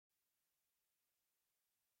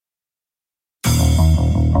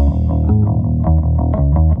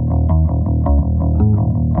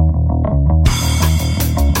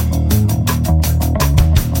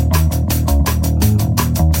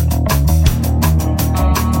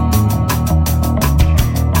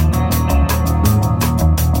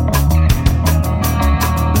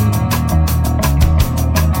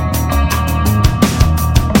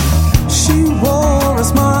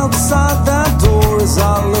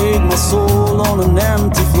laid my soul on an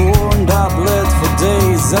empty floor, and I bled for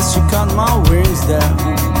days as she cut my wings down.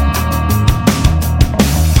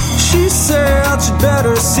 She said she'd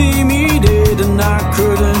better see me dead, and I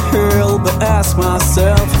couldn't help but ask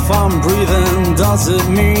myself, if I'm breathing, does it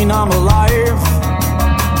mean I'm alive?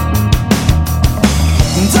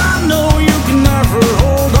 And I know you can never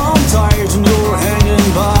hold on tight when you're hanging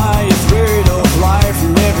by a thread of life,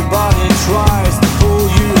 and everybody tries to pull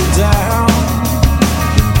you down.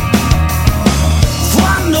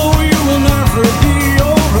 I know you will never be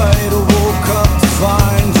alright. I woke up to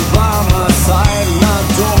find you by my side, and I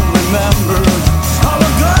don't remember how I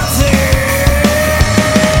got there.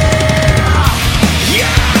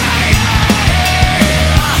 Yeah, yeah,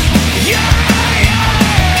 yeah, yeah.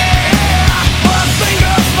 I think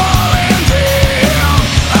I'm falling down.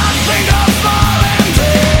 I think I'm falling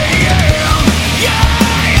down. Yeah, yeah,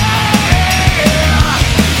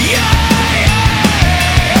 yeah, yeah.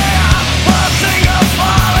 I think I'm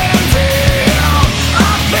falling down.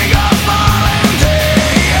 I think I'm falling down.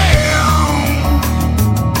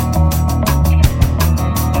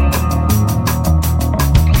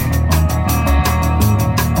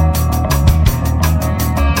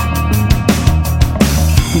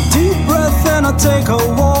 Deep breath and I take a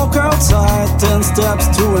walk outside. 10 steps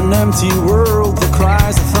to an empty world that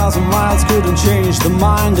cries 1,000 miles couldn't change the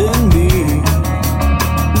mind in me.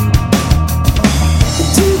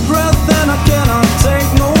 Deep breath and I cannot take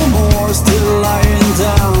no more. Still lying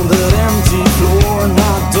down that empty floor, and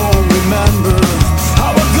I don't remember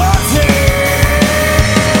how I got there.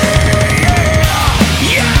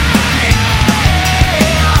 Yeah, yeah,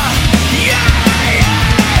 yeah, yeah.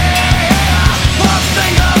 I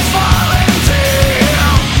think I'm falling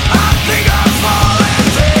down. I think I'm falling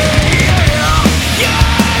down. Yeah,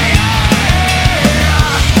 yeah,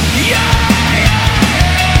 yeah.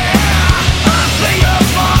 I think I'm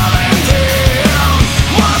falling down.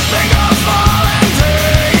 I think I'm falling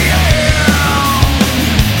down.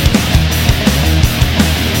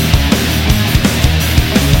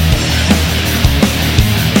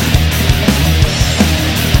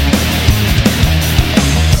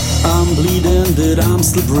 I'm bleeding, but I'm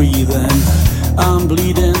still breathing. I'm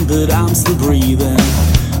bleeding, but I'm still breathing.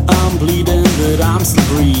 I'm bleeding, but I'm still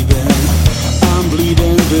breathing. I'm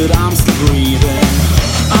bleeding, but I'm still breathing.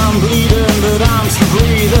 I'm bleeding, but I'm still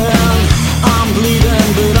breathing.